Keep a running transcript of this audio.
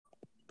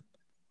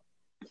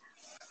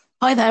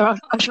Hi there,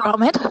 Usher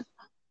Ahmed.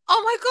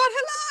 Oh my God,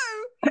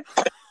 hello!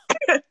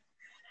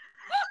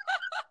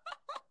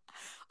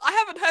 I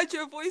haven't heard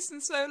your voice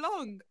in so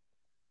long.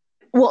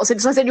 What,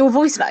 since I sent you a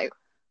voice note?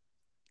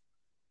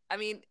 I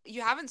mean,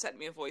 you haven't sent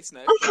me a voice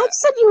note, I had but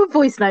sent you a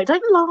voice note,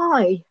 don't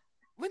lie.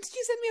 when did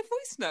you send me a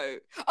voice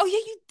note? Oh yeah,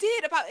 you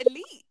did about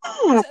Elite.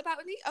 Yeah. Was it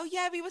about Elite? Oh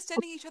yeah, we were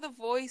sending each other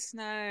voice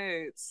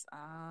notes.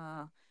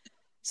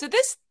 So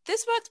this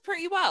worked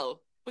pretty well.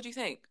 What do you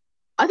think?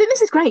 I think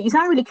this is great. You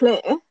sound really clear.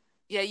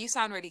 Yeah, you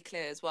sound really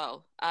clear as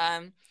well.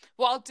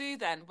 What I'll do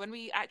then when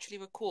we actually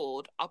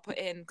record, I'll put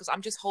in because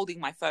I'm just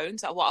holding my phone.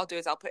 So what I'll do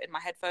is I'll put in my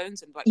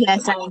headphones and like put Yeah,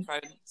 the same.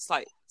 microphone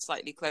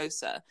slightly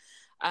closer.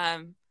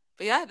 But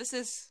yeah, this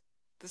is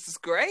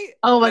great.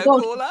 Oh my Hello,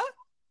 God, caller.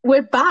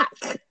 we're back.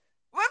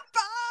 We're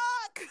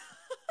back.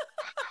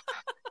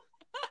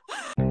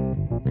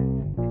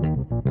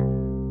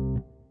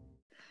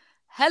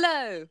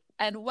 Hello,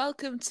 and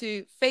welcome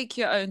to Fake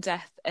Your Own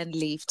Death and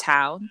Leave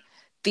Town,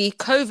 the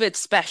COVID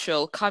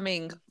special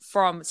coming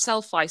from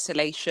self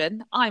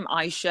isolation. I'm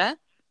Aisha.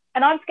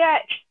 And I'm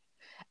Sketch.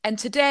 And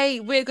today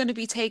we're going to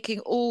be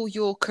taking all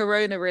your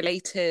corona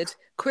related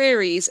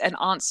queries and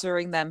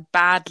answering them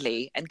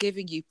badly and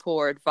giving you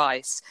poor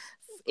advice.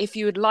 If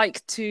you would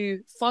like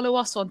to follow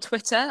us on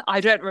Twitter,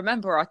 I don't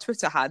remember our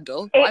Twitter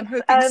handle, but I'm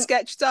It's hoping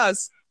Sketch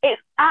does.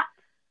 it's at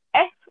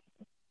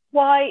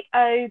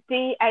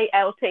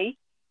SYODALT,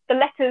 the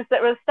letters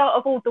that are the start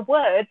of all the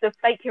words of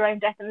Fake Your Own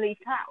Death and Leave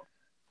Town.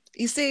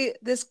 You see,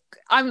 this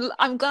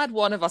I'm glad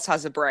one of us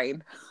has a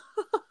brain.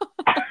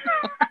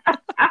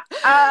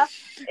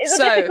 It's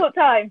a difficult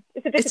time.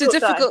 It's a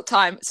difficult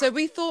time. So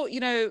we thought,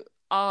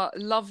 our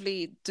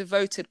lovely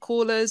devoted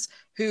callers,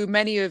 who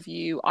many of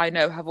you I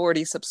know have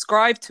already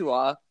subscribed to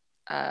our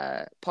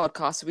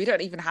podcast. So we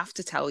don't even have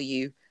to tell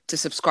you to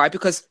subscribe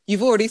because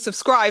you've already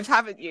subscribed,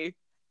 haven't you?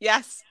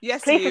 Yes,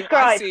 Please you.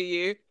 subscribe. I see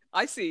you.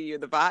 I see you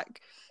in the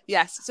back.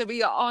 Yes. So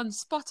we are on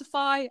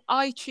Spotify,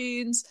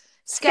 iTunes,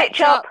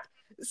 SketchUp,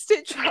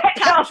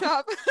 Catch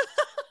Up,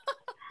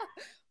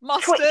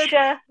 Mustard,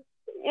 Twitcher.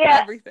 Yeah,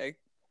 everything.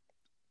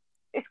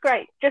 it's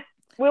great.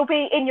 We'll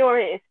be in your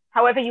ears,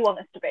 however you want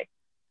us to be.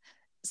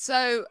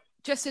 So,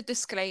 just a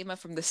disclaimer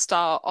from the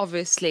start.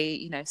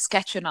 Obviously,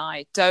 Sketch and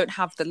I don't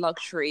have the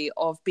luxury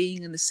of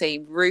being in the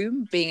same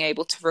room, being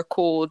able to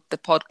record the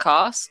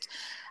podcast.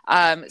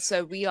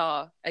 So we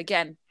are,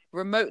 again,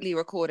 remotely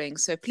recording.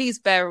 So please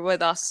bear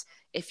with us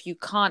if you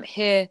can't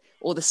hear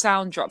or the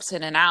sound drops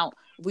in and out.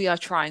 We are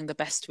trying the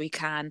best we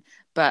can.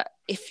 But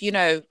if,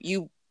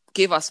 you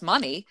give us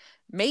money,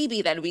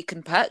 maybe then we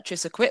can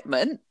purchase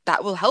equipment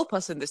that will help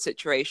us in this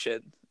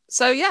situation.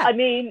 So, yeah. I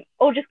mean,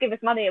 or just give us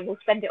money and we'll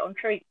spend it on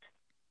treats.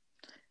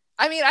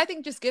 I mean, I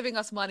think just giving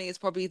us money is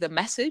probably the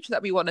message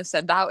that we want to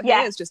send out here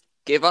is just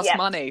give us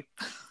money.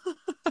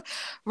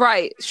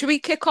 Right. Should we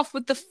kick off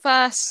with the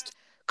first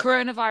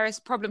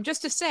coronavirus problem?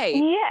 Just to say,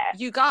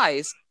 you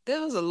guys, there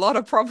was a lot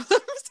of problems.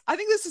 I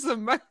think this is the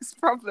most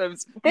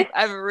problems we've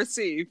ever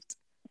received.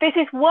 This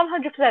is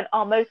 100%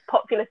 our most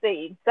popular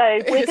scene. So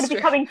we're going to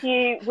be coming to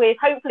you with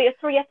hopefully a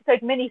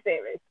 3-episode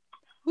mini-series.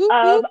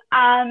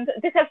 And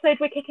this episode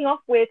we're kicking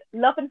off with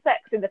love and sex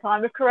in the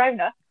time of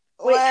Corona,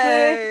 which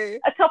was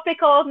a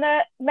topic on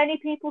many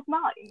people's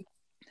minds.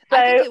 So,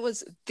 I think it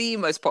was the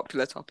most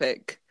popular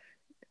topic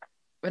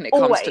when it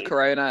comes to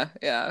Corona.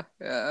 Yeah.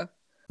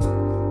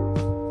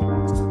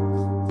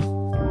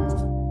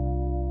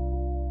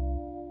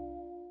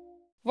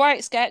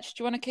 Right, Sketch,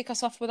 do you want to kick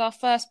us off with our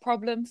first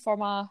problem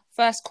from our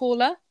first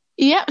caller?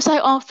 Yep, so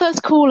our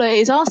first caller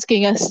is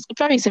asking us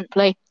very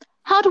simply,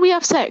 how do we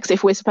have sex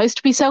if we're supposed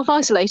to be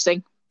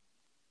self-isolating?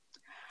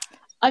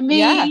 I mean...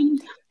 Yeah,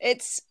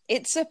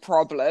 it's a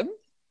problem.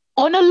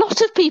 On a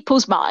lot of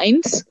people's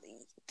minds.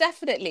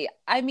 Definitely.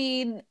 I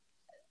mean,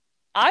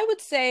 I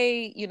would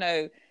say,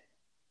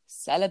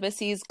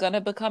 celibacy is going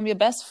to become your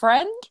best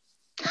friend.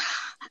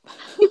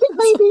 You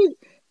think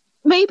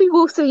maybe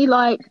we'll see,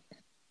 like,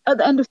 at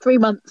the end of 3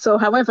 months or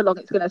however long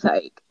it's going to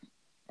take,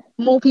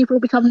 more people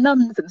will become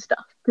nuns and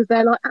stuff because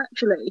they're like,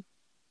 actually,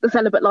 the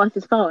celibate life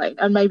is fine,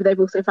 and maybe they've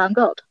also found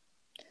God.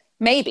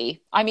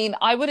 Maybe. I mean,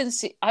 I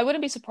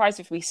wouldn't be surprised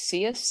if we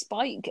see a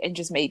spike in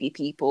just maybe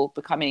people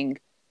becoming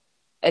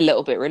a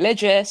little bit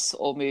religious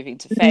or moving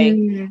to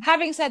faith.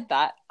 Having said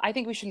that, I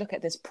think we should look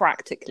at this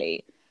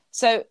practically.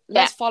 So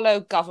let's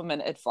follow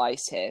government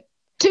advice here.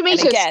 2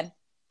 meters.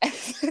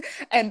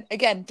 And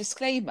again,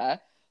 disclaimer,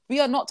 we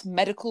are not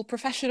medical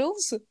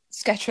professionals,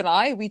 Sketch and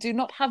I. We do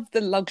not have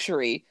the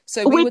luxury.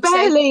 So we're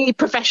barely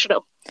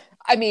professional.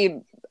 I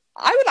mean,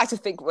 I would like to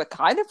think we're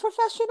kind of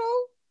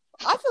professional.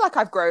 I feel like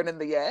I've grown in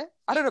the year.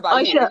 I don't know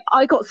about you.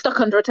 I got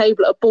stuck under a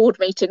table at a board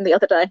meeting the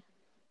other day.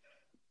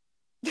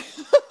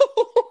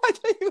 I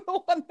don't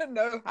even want to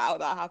know how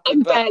that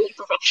happened. I'm barely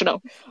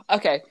professional.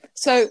 Okay,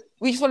 so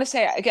we just want to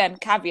say, again,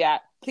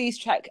 caveat, please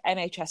check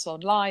NHS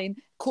online,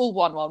 call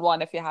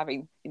 111 if you're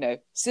having,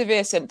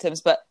 severe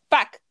symptoms. But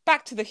back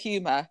to the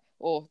humour,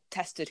 or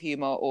tested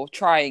humour, or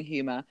trying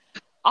humour.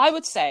 I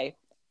would say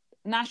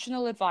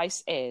national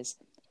advice is,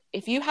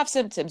 if you have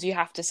symptoms, you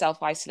have to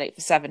self-isolate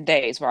for 7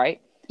 days,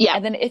 right? Yeah.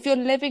 And then if you're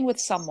living with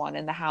someone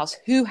in the house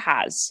who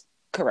has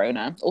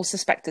corona or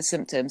suspected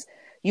symptoms,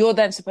 you're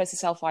then supposed to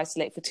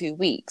self-isolate for 2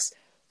 weeks.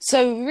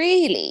 So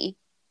really,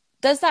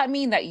 does that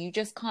mean that you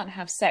just can't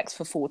have sex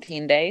for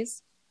 14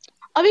 days?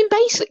 I mean,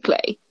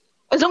 basically,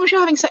 as long as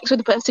you're having sex with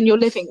the person you're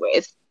living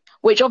with,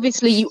 which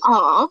obviously you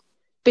are,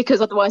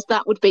 because otherwise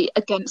that would be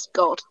against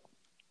God.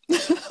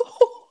 I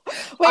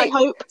Wait,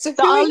 hope so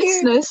that our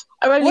listeners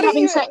are only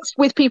having sex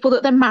with people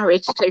that they're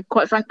married to,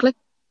 quite frankly.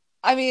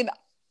 I mean,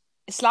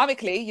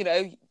 Islamically, you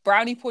know,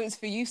 brownie points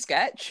for you,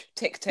 Sketch.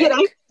 Tick, tick. You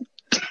know,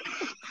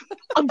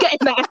 I'm getting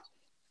there.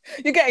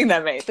 You're getting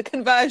there, mate. The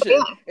conversion.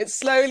 Yeah. It's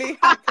slowly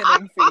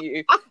happening for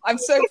you. I'm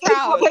so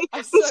proud.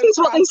 This is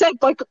what they said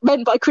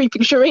meant by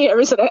creeping Sharia,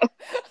 isn't it?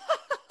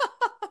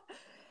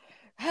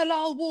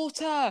 Halal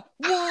water.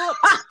 What?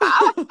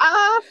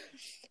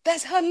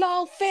 There's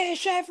halal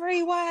fish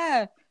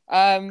everywhere.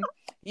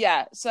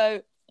 Yeah.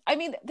 So, I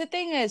mean, the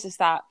thing is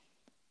that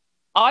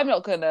I'm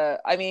not gonna.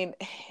 I mean,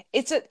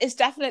 it's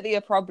definitely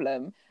a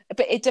problem,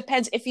 but it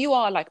depends. If you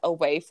are like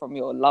away from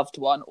your loved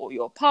one or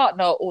your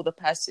partner or the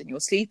person you're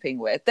sleeping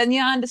with, then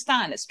yeah, I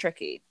understand. It's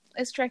tricky.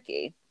 It's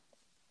tricky.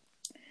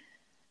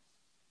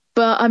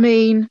 But I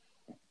mean,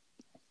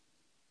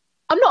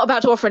 I'm not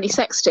about to offer any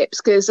sex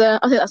tips because I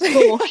think that's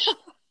posh.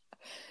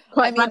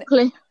 Quite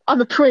frankly,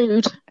 I'm a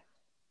prude.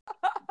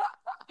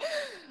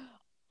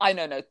 I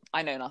know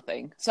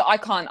nothing. So I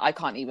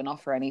can't even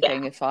offer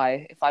anything if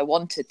I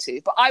wanted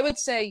to. But I would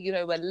say, you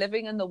know, we're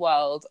living in the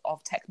world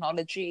of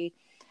technology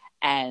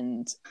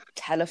and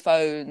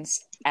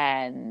telephones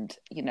and,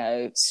 you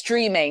know,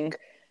 streaming.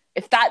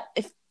 If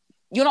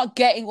you're not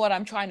getting what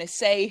I'm trying to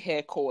say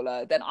here,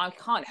 caller, then I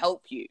can't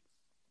help you.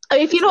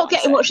 If you're not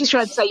getting what she's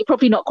trying to say, you're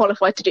probably not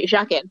qualified to do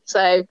shagging.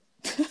 So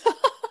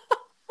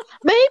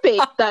maybe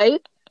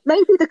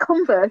the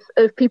converse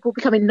of people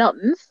becoming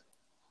nuns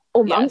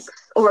or monks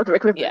or other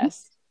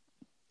equivalents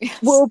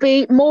will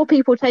be more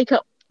people take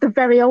up the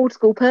very old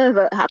school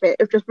pervert habit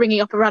of just ringing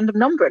up a random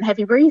number and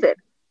heavy breathing.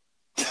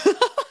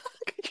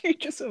 Could you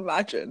just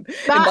imagine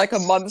in like a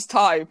month's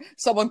time,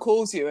 someone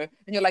calls you and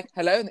you're like,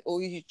 hello, and all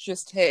you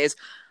just hear is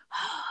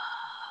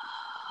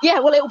yeah,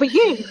 well, it'll be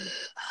you.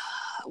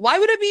 Why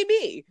would it be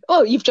me?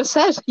 Oh, you've just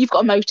said you've got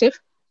a motive.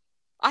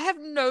 I have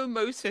no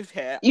motive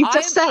here. You've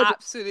just said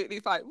absolutely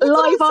fine.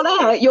 Live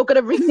on air, you're going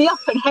to ring me up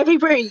and heavy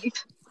breathe.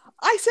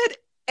 I said,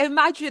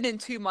 imagine in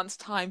 2 months'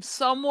 time,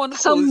 someone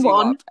calls you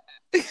up.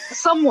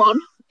 Someone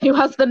who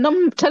has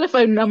the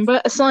telephone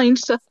number assigned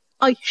to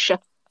Aisha.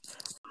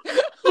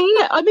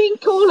 Yeah, I mean,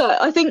 caller,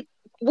 I think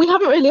we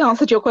haven't really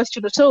answered your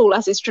question at all,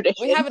 as is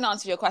tradition. We haven't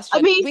answered your question.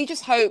 I mean, we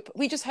just hope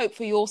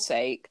for your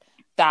sake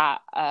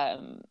that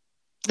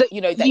that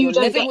you're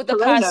living with the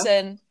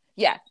person.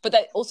 Yeah, but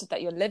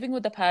that you're living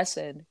with the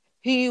person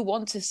who you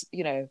want to,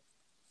 you know,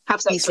 have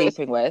sex be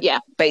sleeping with. Yeah,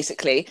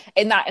 basically.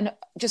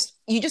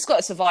 You just got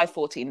to survive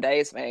 14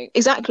 days, mate.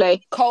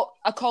 Exactly.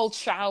 A cold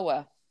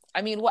shower.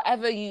 I mean,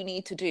 whatever you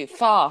need to do.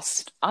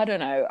 Fast. I don't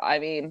know. I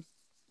mean,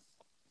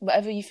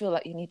 whatever you feel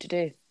like you need to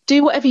do.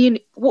 Do whatever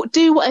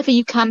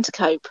you can to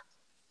cope.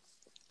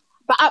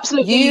 But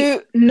absolutely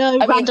no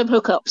random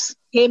hookups.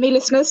 Hear me,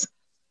 listeners?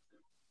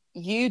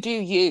 You do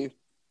you.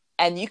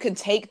 And you can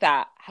take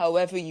that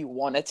however you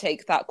want to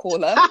take that,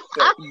 caller.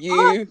 But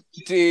you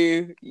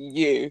do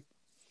you.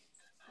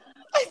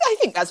 I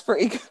think that's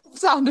pretty good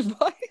sound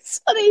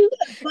advice. I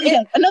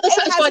mean, another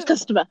satisfied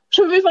customer.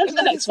 Shall we move on to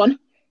the next one?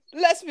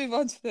 Let's move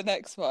on to the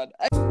next one.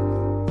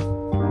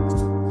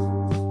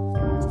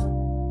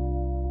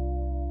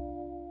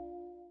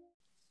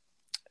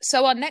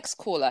 So our next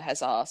caller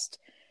has asked,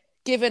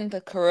 given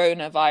the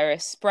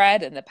coronavirus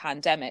spread and the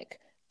pandemic,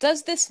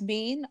 does this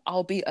mean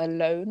I'll be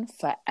alone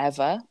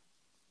forever?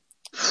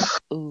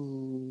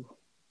 Ooh.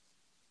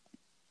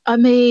 I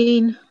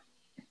mean...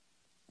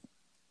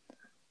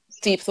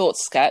 Deep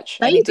thoughts, Sketch.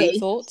 Maybe. Any deep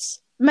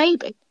thoughts?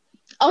 Maybe.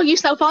 Are you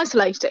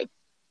self-isolating?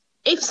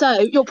 If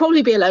so, you'll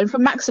probably be alone for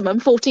maximum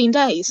 14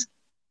 days.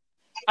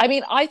 I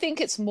mean, I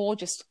think it's more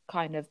just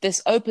kind of,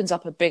 this opens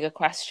up a bigger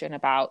question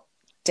about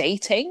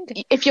dating.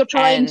 If you're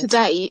trying to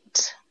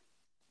date.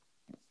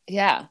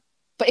 Yeah.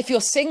 But if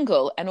you're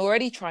single and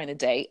already trying to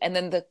date,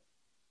 and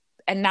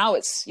now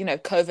it's, you know,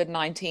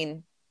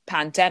 COVID-19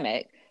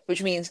 pandemic,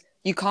 which means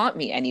you can't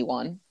meet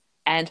anyone,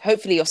 and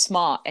hopefully you're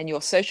smart and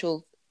you're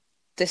social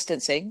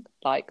distancing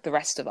like the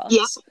rest of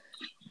us,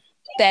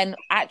 then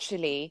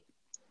actually,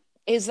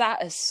 is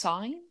that a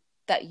sign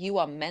that you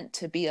are meant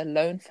to be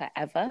alone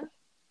forever?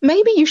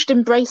 Maybe you should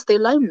embrace the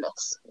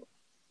aloneness.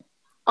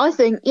 I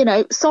think, you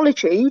know,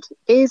 solitude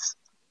is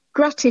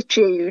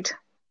gratitude.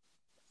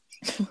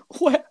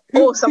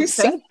 Who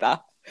said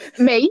that?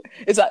 Me.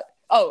 Is that?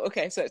 Oh,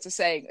 okay. So it's a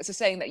saying. It's a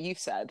saying that you've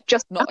said.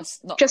 Just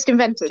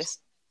invented.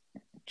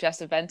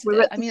 Just invented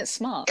it. I mean, it's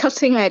smart.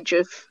 Cutting edge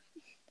of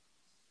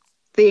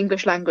the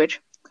English language.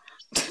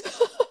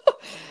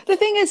 The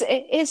thing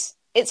is,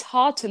 it's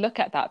hard to look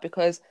at that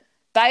because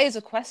that is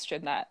a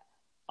question that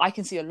I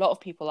can see a lot of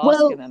people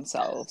asking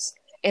themselves.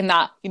 in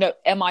that, you know,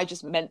 am I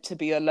just meant to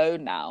be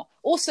alone now?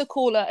 Also,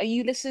 caller, are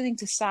you listening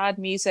to sad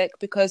music?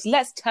 Because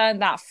let's turn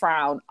that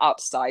frown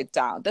upside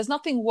down. There's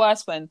nothing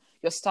worse when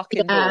you're stuck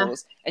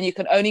indoors and you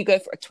can only go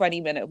for a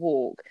 20-minute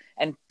walk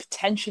and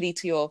potentially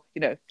to your,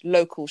 you know,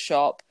 local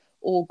shop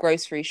or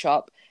grocery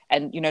shop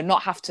and, you know,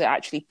 not have to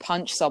actually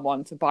punch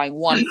someone for buying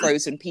one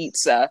frozen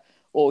pizza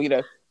or, you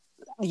know,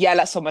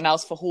 yell at someone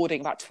else for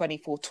hoarding about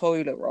 24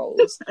 toilet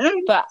rolls.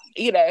 But,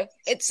 you know,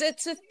 it's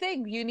a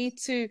thing. You need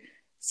to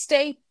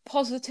stay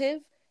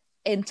positive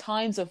in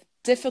times of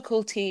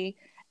difficulty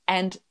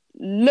and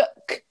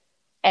look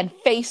and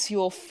face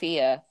your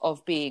fear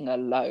of being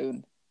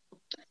alone.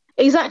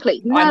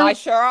 Exactly. Now, I'm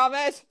Aisha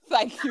Ahmed.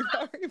 Thank you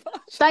very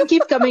much. Thank you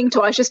for coming to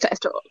Aisha's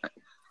Test Talk.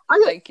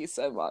 Thank you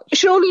so much.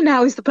 Surely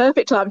now is the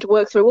perfect time to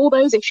work through all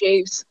those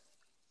issues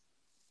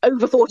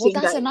over 14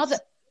 days.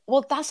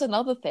 That's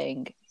another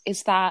thing,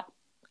 is that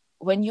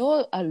when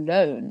you're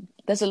alone,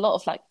 there's a lot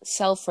of like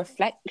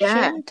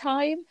self-reflection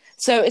time.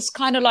 So it's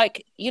kind of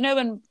like, you know,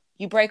 when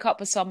you break up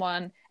with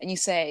someone and you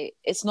say,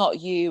 it's not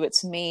you,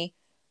 it's me.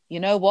 You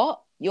know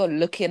what? You're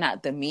looking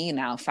at the me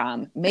now,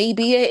 fam.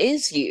 Maybe it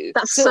is you.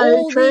 That's so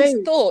all true.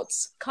 These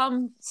thoughts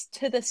come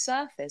to the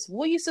surface.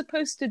 What are you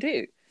supposed to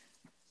do?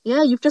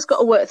 Yeah, you've just got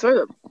to work through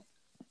them.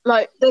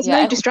 Like, there's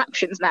no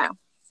distractions now.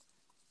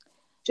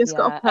 Just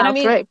got to plow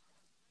through.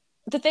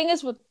 The thing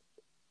is,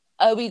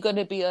 are we going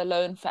to be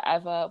alone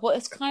forever? Well,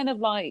 it's kind of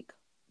like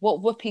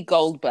what Whoopi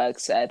Goldberg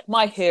said,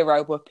 my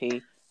hero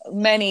Whoopi,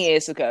 many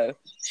years ago.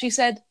 She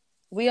said,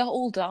 we are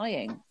all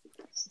dying.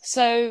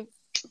 So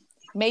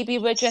maybe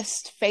we're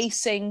just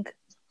facing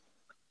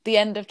the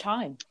end of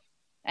time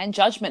and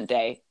Judgment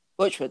Day,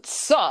 which would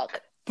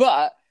suck.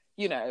 But,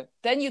 you know,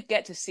 then you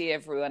get to see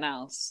everyone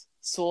else,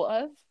 sort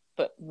of,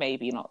 but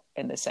maybe not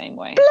in the same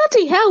way.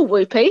 Bloody hell,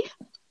 Whoopi.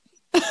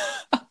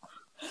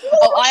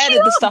 I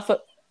added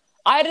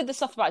the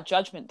stuff about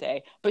Judgment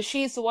Day, but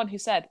she's the one who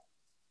said,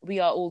 we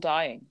are all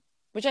dying,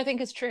 which I think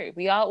is true.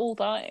 We are all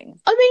dying.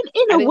 I mean,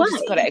 in a way. We've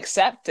just got to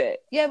accept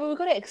it. Yeah, but we've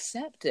got to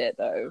accept it,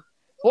 though.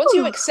 Once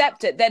you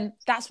accept it, then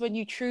that's when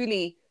you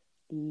truly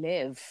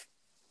live.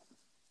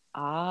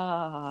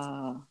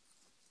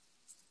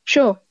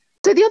 Sure.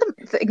 So the other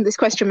thing this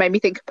question made me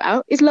think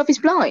about is Love is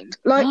Blind.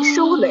 Like,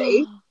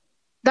 surely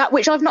that,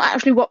 which I've not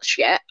actually watched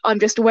yet, I'm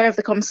just aware of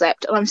the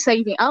concept and I'm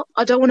saving it up.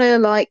 I don't want to,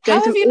 like,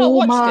 go through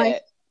all my...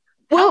 It?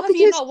 How have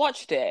you not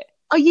watched it?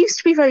 I used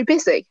to be very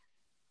busy.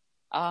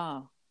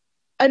 And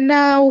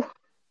now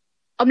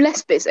I'm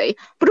less busy,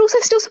 but also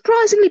still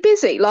surprisingly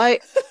busy.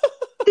 Like,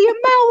 the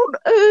amount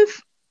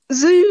of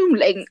Zoom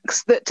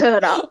links that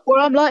turn up where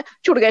I'm like, do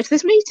you want to go to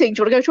this meeting? Do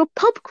you want to go to a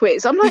pub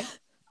quiz? I'm like,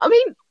 I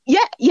mean,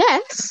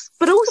 yes,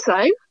 but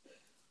also,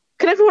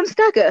 can everyone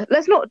stagger?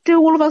 Let's not do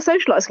all of our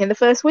socialising in the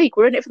first week.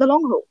 We're in it for the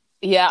long haul.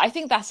 Yeah, I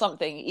think that's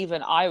something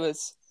even I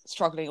was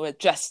struggling with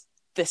just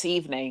this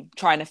evening,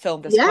 trying to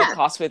film this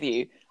podcast with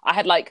you. I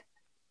had like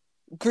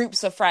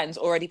groups of friends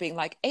already being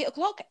like 8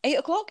 o'clock.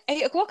 And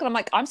I'm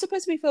like, I'm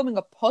supposed to be filming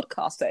a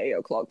podcast at 8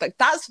 o'clock. Like,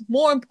 that's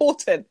more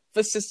important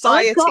for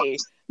society.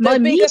 My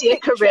media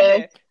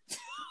career.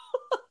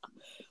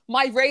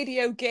 My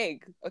radio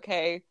gig,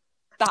 okay?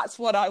 That's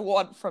what I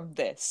want from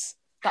this.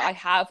 That I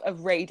have a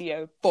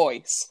radio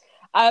voice.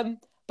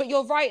 But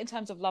you're right in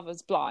terms of Love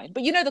is Blind.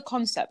 But you know the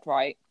concept,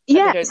 right?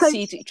 Yeah. They don't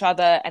see each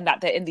other and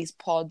that they're in these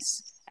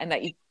pods and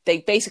that they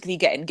basically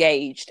get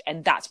engaged.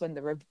 And that's when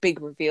the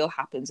big reveal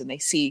happens and they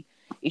see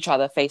each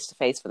other face to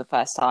face for the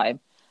first time.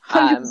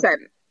 100%.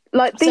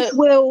 Like, this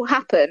will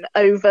happen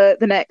over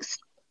the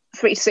next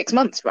 3 to 6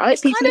 months, right?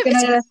 People are going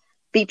to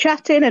be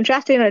chatting.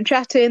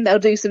 They'll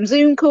do some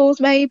Zoom calls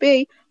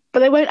maybe, but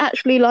they won't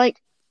actually,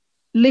 like,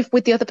 live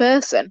with the other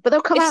person. But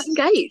they'll come out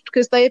engaged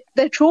because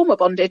they're trauma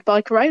bonded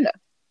by Corona.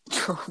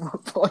 Trauma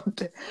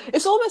bonded.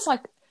 It's almost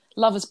like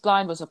Love is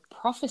Blind was a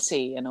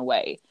prophecy in a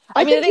way.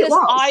 I mean, the thing is,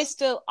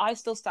 I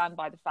still stand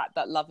by the fact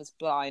that Love is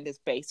Blind is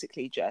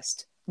basically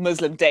just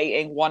Muslim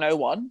dating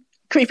 101.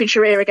 Creeping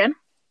Sharia again.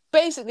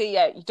 Basically,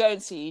 yeah, you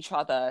don't see each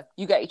other,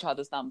 you get each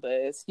other's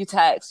numbers, you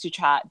text, you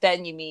chat,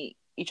 then you meet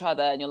each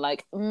other and you're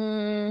like,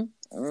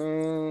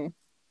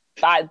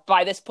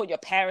 By this point, your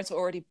parents are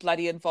already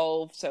bloody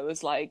involved. So it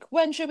was like,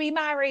 when should we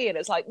marry? And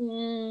it's like,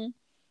 I'm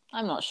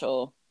not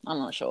sure.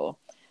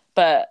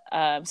 But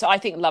so I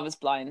think Love is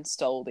Blind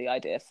stole the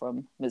idea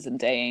from Muslim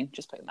dating,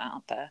 just putting that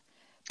out there.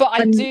 But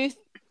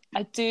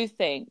I do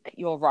think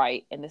you're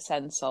right in the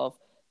sense of,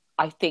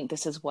 I think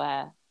this is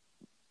where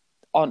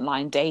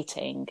online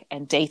dating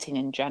and dating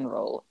in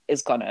general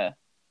is gonna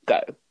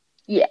go.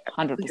 Yeah,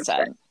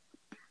 100%.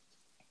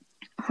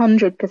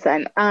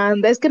 100%.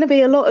 And there's going to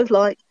be a lot of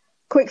like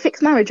quick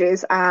fix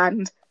marriages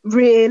and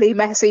really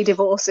messy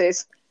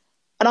divorces,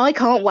 and I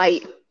can't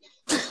wait.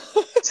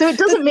 So it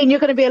doesn't mean you're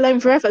going to be alone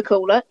forever,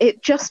 caller.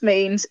 It just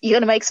means you're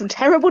going to make some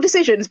terrible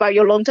decisions about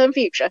your long-term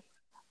future.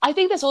 I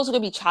think there's also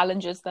going to be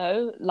challenges,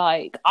 though.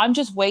 Like, I'm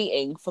just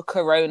waiting for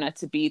Corona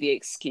to be the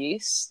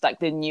excuse, like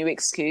the new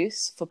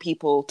excuse for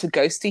people to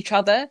ghost each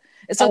other.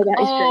 It's like,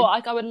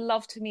 like, I would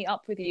love to meet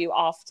up with you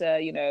after,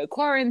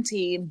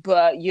 quarantine,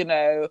 but,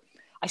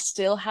 I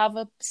still have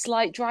a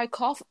slight dry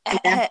cough.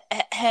 Yeah.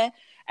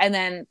 And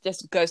then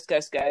just ghost.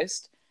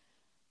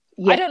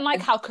 Yeah. I don't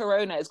like how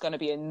Corona is going to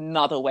be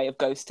another way of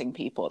ghosting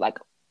people. Like,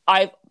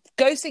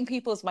 ghosting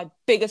people is my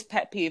biggest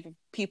pet peeve.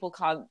 People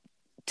can't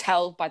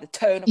tell by the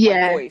tone of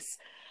my voice.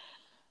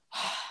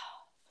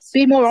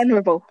 Be more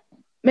honourable.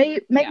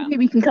 Maybe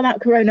we can come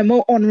out Corona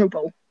more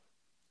honourable.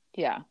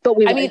 Yeah. But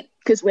we won't,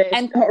 because we're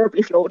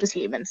horribly flawed as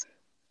humans.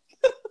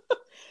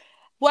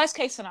 Worst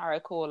case scenario,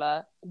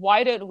 caller,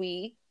 why don't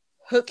we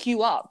hook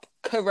you up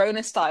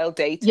Corona style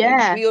dating?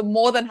 Yeah. We are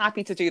more than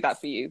happy to do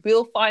that for you.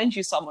 We'll find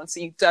you someone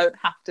so you don't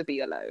have to be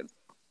alone.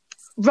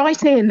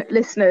 Write in,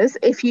 listeners,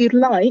 if you'd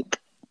like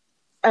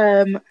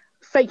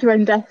fake your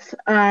own death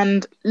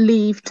and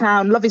leave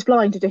town Love is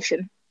Blind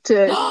edition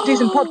to do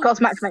some podcast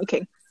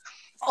matchmaking.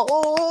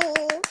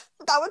 Oh,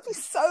 that would be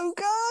so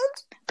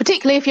good.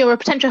 Particularly if you're a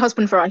potential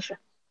husband for Aisha.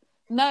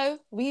 No,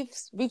 we've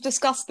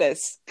discussed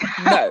this.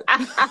 No.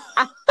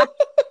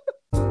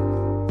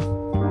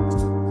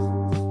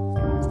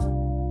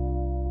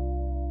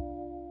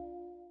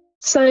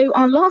 So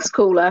our last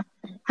caller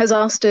has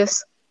asked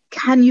us,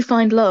 can you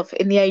find love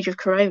in the age of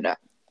Corona?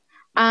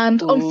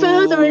 And on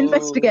further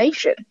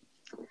investigation,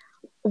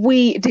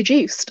 we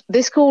deduced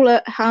this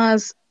caller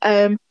has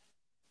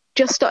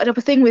just started up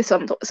a thing with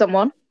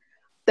someone.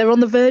 They're on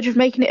the verge of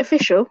making it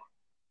official.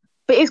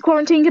 But is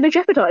quarantine going to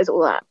jeopardise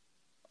all that?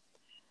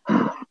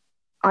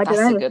 I don't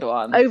know. That's a good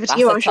one. Over to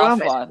you, Aisha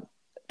Ahmed. One.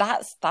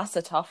 That's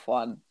a tough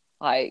one.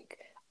 Like,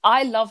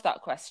 I love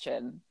that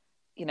question.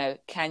 You know,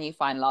 can you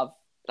find love?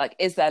 Like,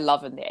 is there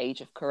love in the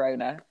age of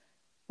Corona?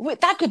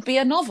 That could be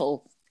a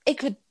novel. It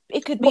could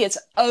be its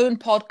own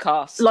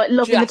podcast. Like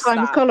Love in the Time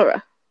of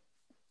Cholera?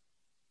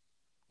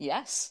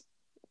 Yes.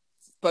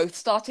 Both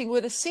starting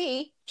with a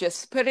C.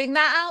 Just putting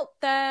that out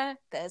there.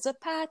 There's a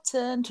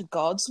pattern to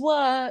God's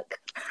work.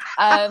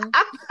 I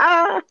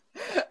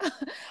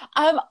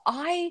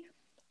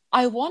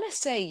want to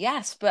say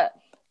yes, but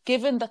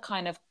given the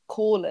kind of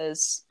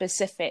caller's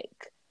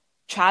specific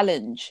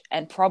challenge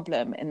and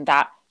problem in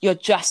that you're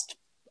just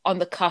on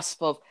the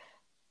cusp of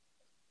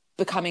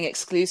becoming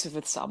exclusive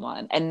with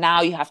someone and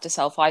now you have to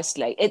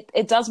self-isolate,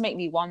 it does make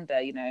me wonder,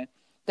 you know,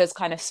 those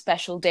kind of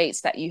special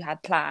dates that you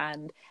had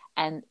planned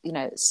and, you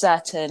know,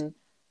 certain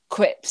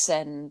quips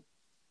and,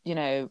 you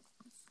know,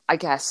 I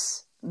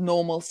guess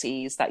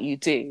normalcies that you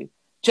do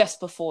just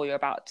before you're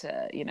about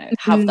to, you know,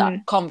 have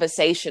that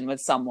conversation with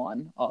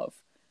someone of,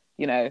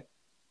 you know,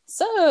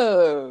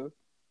 so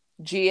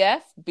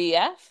GF,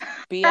 BF,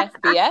 BF,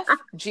 BF,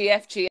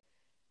 GF, GF.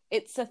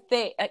 It's a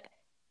thing. Like,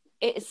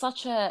 it's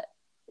such a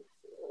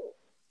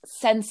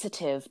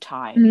sensitive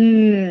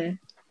time.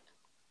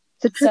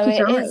 It's a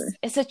tricky time.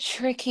 It's a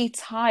tricky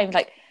time.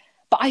 Like,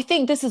 but I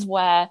think this is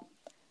where,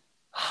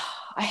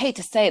 I hate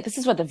to say it, this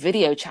is where the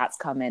video chats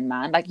come in,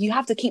 man. Like, you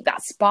have to keep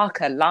that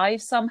spark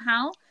alive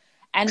somehow.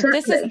 And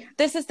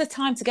this is the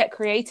time to get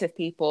creative,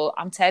 people.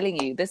 I'm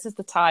telling you, this is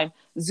the time.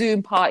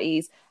 Zoom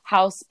parties,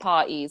 house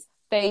parties,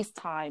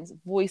 FaceTimes,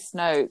 voice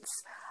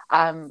notes,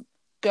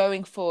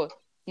 going for,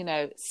 you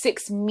know,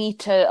 6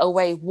 meter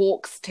away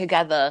walks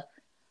together.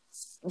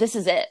 This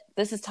is it.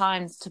 This is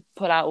time to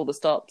put out all the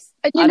stops.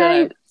 And you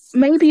know,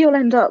 maybe you'll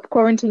end up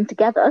quarantined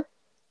together,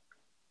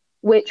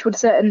 which would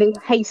certainly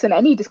hasten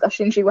any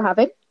discussions you were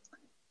having.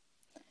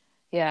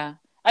 Yeah.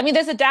 I mean,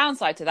 there's a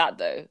downside to that,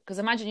 though, because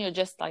imagine you're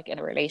just like in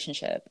a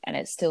relationship and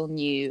it's still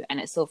new and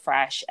it's still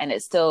fresh and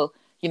it's still,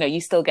 you know,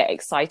 you still get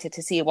excited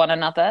to see one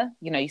another.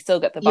 You know, you still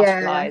get the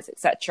butterflies,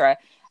 etc.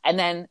 And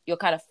then you're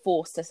kind of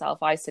forced to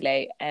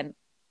self-isolate and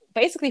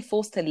basically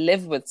forced to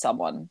live with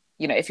someone,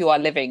 you know, if you are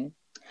living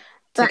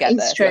together,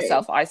 if you're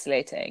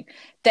self-isolating.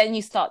 Then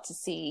you start to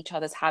see each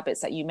other's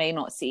habits that you may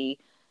not see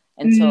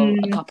until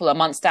a couple of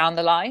months down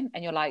the line,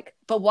 and you're like,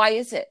 but why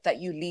is it that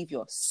you leave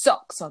your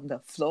socks on the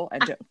floor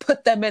and don't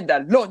put them in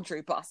the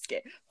laundry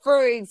basket?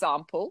 For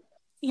example,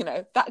 you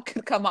know, that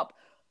could come up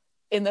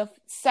in the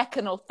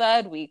second or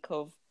third week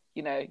of,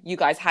 you know, you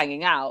guys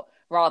hanging out,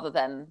 rather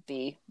than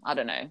the, I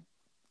don't know,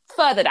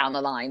 further down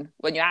the line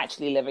when you're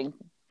actually living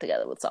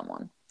together with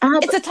someone.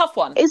 It's a tough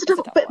one. It's a tough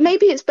one. But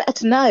maybe it's better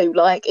to know,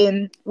 like,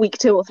 in week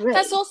 2 or 3.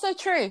 That's also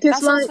true.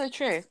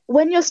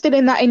 When you're still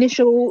in that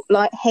initial,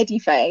 like, heady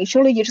phase,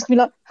 surely you're just going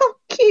to be like, oh,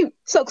 cute,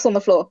 socks on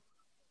the floor.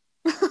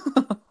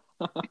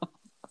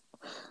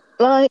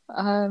 Like,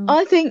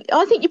 I think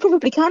you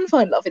probably can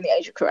find love in the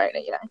age of Corona,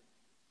 you know.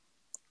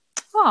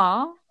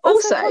 Aw,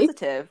 also, so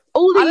positive. I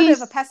don't know if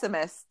I'm a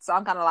pessimist, so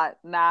I'm kind of like,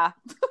 nah.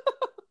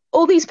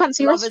 All these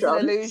fancy restaurants.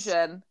 Love is an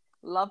illusion.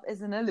 Love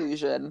is an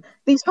illusion.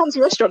 These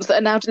fancy restaurants that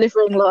are now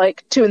delivering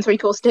like 2 and 3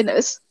 course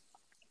dinners,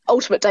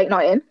 ultimate date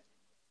night in.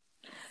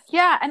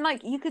 Yeah, and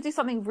like you could do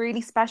something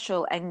really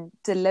special and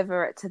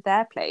deliver it to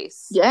their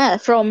place. Yeah,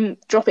 from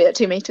drop it at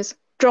 2 meters.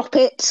 Drop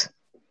it.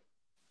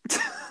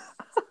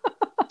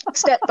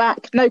 Step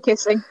back, no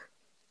kissing.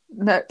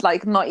 No,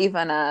 like not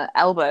even a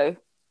elbow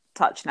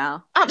touch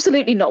now.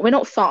 Absolutely not. We're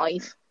not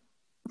 5.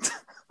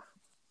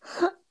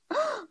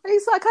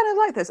 I kind of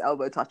like those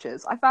elbow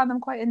touches. I found them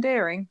quite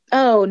endearing.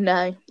 Oh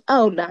no.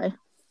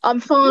 I'm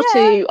far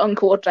too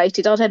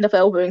uncoordinated. I'd end up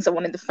elbowing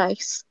someone in the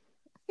face.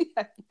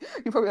 Yeah,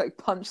 you probably like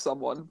punch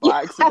someone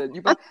by accident.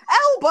 You'd be like,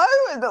 elbow,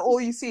 and then all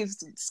you see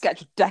is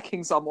Sketch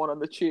decking someone on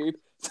the tube.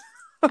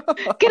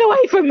 Get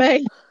away from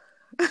me!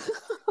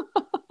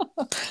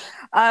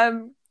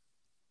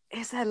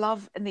 Is there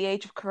love in the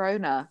age of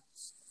Corona?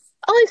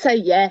 I say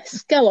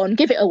yes. Go on,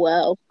 give it a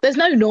whirl. There's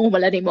no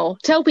normal anymore.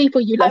 Tell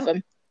people you love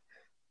them.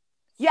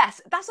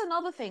 Yes, that's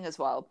another thing as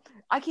well.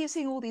 I keep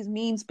seeing all these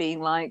memes being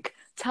like,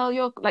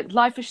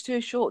 life is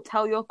too short,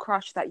 tell your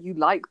crush that you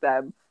like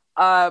them.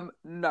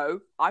 No,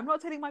 I'm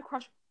not telling my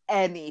crush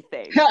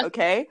anything,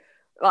 okay?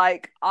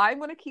 Like, I'm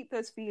gonna keep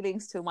those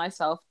feelings to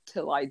myself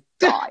till I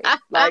die.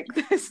 Like,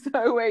 there's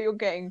no way you're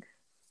getting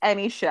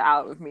any shit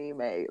out of me,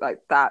 mate.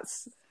 Like,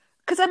 that's...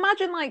 Because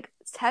imagine, like,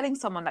 telling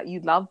someone that you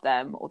love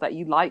them or that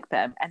you like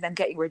them and then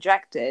getting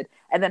rejected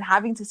and then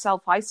having to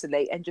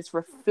self-isolate and just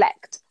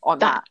reflect on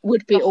that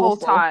would be the whole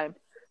awful. time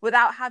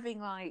without having,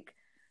 like,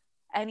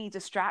 any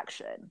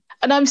distraction.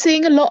 And I'm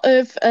seeing a lot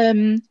of,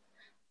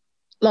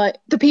 like,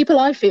 the people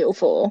I feel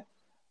for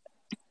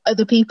are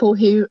the people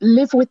who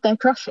live with their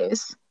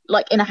crushes,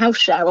 like, in a house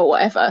share or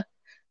whatever,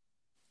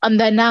 and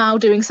they're now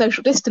doing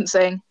social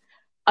distancing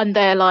and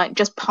they're, like,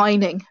 just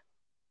pining.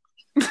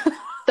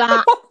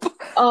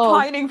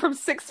 Pining from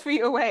 6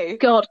 feet away.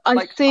 God,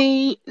 I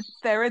see.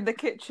 They're in the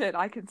kitchen.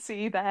 I can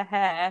see their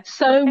hair.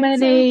 So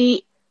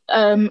many.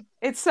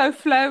 It's so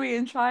flowy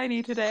and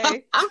shiny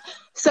today.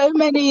 So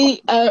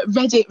many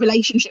Reddit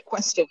relationship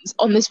questions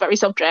on this very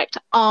subject.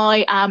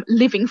 I am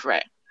living for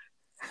it.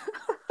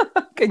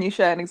 Can you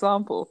share an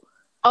example?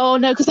 Oh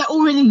no, because they're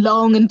all really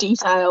long and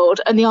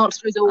detailed, and the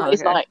answer is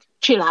always like,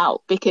 chill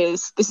out,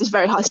 because this is a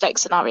very high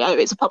stakes scenario.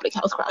 It's a public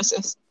health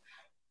crisis.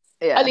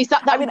 Yeah. At least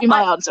that would be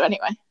my answer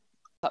anyway.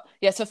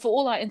 Yeah, so for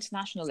all our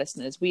international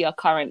listeners, we are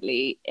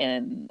currently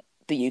in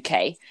the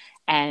UK,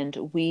 and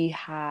we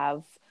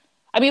have,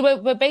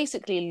 we're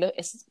basically,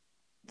 it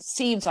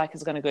seems like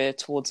it's going to go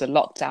towards a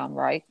lockdown,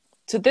 right?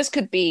 So this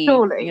could be,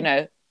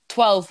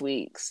 12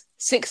 weeks,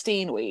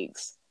 16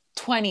 weeks,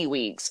 20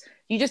 weeks.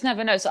 You just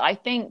never know. So I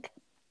think,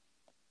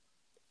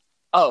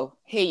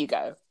 here you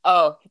go.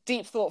 Oh,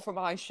 deep thought from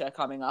Aisha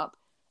coming up.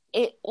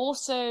 It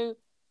also,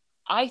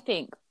 I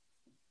think,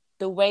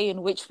 the way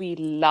in which we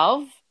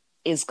love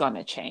is going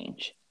to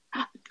change.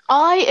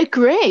 I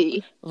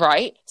agree.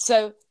 Right?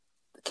 So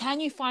can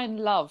you find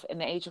love in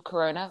the age of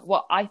Corona?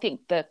 Well, I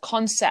think the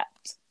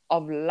concept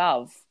of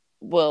love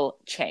will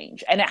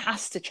change, and it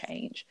has to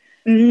change,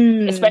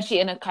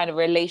 especially in a kind of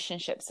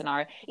relationship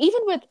scenario,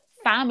 even with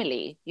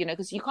family,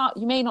 because you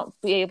may not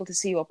be able to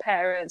see your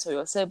parents or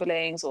your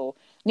siblings or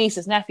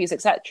nieces, nephews,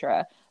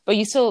 etc., but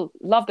you still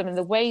love them, and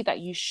the way that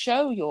you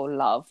show your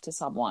love to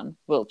someone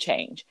will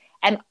change.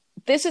 And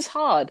this is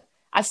hard.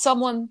 As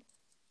someone,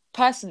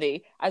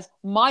 personally, as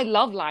my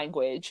love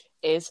language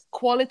is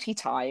quality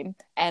time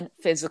and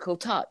physical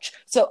touch.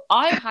 So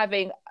I'm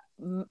having,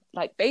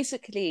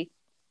 basically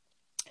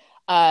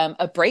a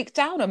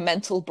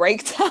mental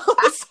breakdown.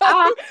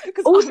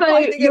 Also,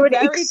 you're an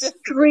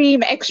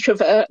extreme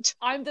extrovert.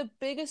 I'm the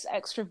biggest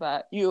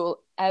extrovert you'll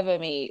ever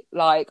meet.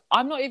 Like,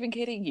 I'm not even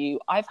kidding you.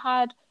 I've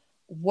had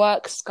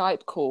work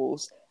Skype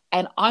calls,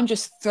 and I'm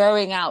just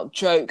throwing out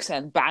jokes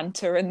and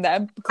banter in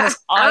them because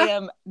I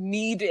am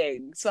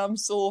needing some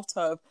sort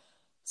of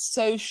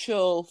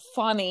social,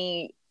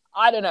 funny,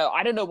 I don't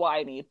know what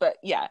I need, but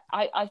yeah,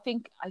 I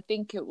think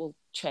it will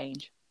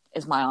change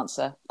is my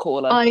answer,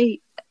 caller. I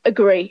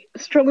agree.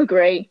 Strong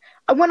agree.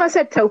 And when I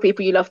said tell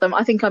people you love them,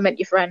 I think I meant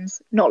your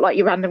friends, not like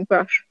your random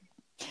crush.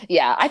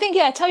 Yeah, I think,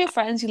 tell your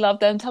friends you love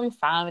them, tell your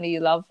family you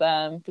love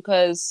them,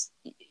 because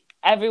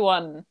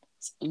everyone's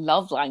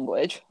love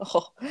language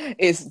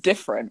is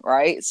different,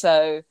 right?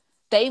 So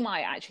they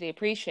might actually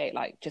appreciate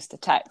just a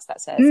text that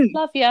says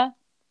love ya,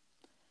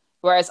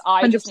 whereas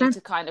I 100%. Just need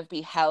to kind of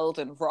be held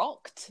and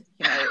rocked,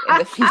 in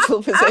the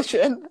fetal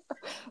position.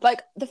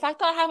 Like, the fact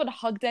that I haven't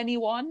hugged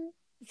anyone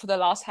for the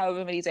last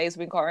however many days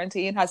we've been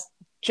quarantined has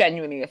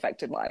genuinely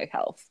affected my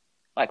health,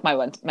 like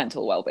my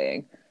mental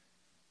well-being.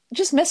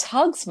 Just miss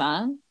hugs,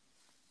 man.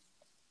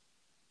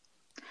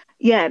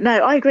 Yeah, no,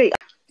 I agree.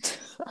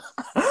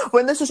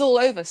 When this is all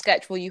over,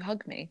 Sketch, will you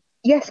hug me?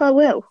 Yes, I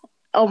will.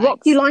 I'll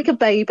rock you like a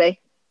baby.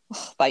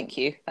 Oh, thank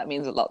you. That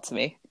means a lot to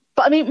me.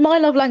 But my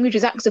love language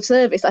is acts of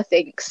service, I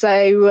think.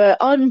 So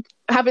I'm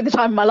having the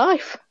time of my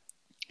life.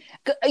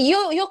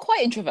 You're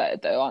quite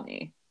introverted, though, aren't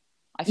you?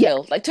 I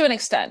feel to an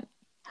extent.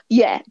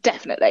 Yeah,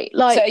 definitely.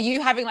 So are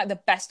you having the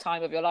best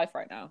time of your life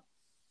right now?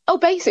 Oh,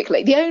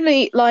 basically, the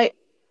only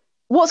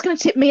what's going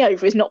to tip me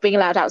over is not being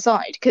allowed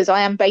outside, because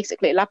I am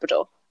basically a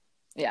Labrador.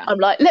 Yeah. I'm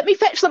let me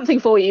fetch something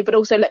for you, but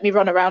also let me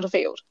run around a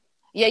field.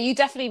 Yeah, you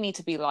definitely need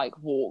to be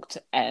walked,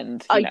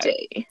 and I do.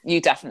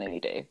 You definitely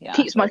do. Yeah,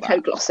 keeps my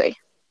coat glossy.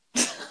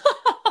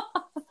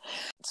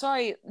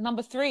 Sorry,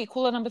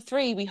 caller number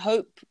 3. We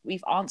hope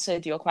we've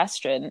answered your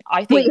question.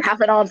 I think we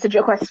haven't answered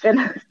your question,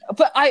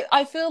 but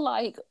I feel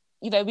like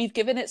we've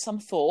given it some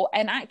thought,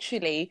 and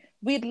actually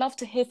we'd love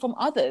to hear from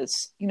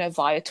others.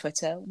 Via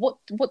Twitter. What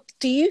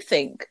do you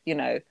think?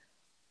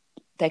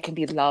 there can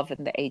be love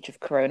in the age of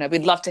Corona.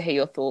 We'd love to hear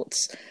your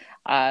thoughts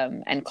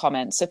and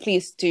comments. So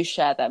please do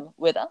share them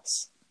with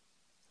us.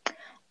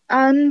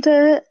 And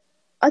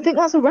I think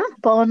that's a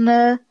wrap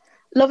on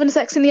Love and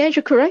Sex in the Age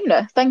of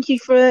Corona. Thank you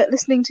for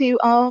listening to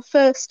our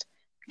first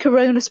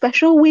Corona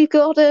special. We've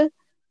got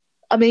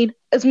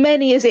as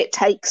many as it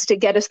takes to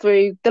get us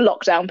through the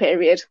lockdown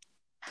period.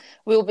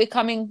 We'll be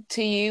coming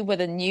to you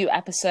with a new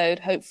episode,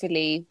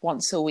 hopefully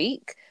once a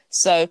week.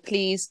 So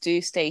please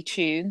do stay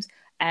tuned.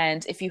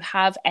 And if you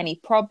have any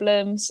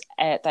problems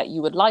that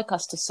you would like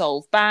us to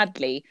solve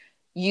badly,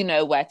 you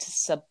know where to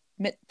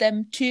submit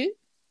them to.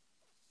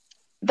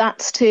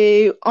 That's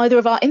to either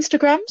of our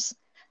Instagrams.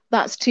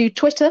 That's to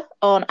Twitter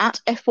on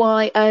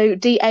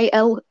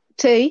 @FYODALT.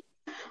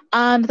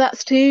 And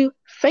that's to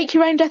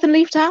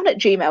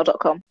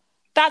fakeyourowndethandleavetown@gmail.com.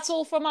 That's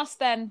all from us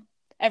then,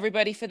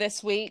 everybody, for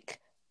this week.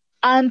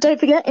 And don't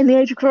forget, in the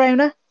age of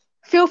Corona,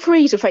 feel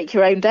free to fake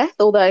your own death,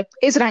 although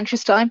it's an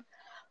anxious time.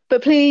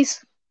 But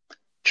please,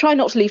 try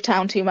not to leave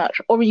town too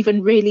much, or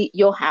even really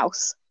your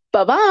house.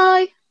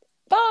 Bye-bye!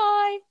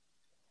 Bye!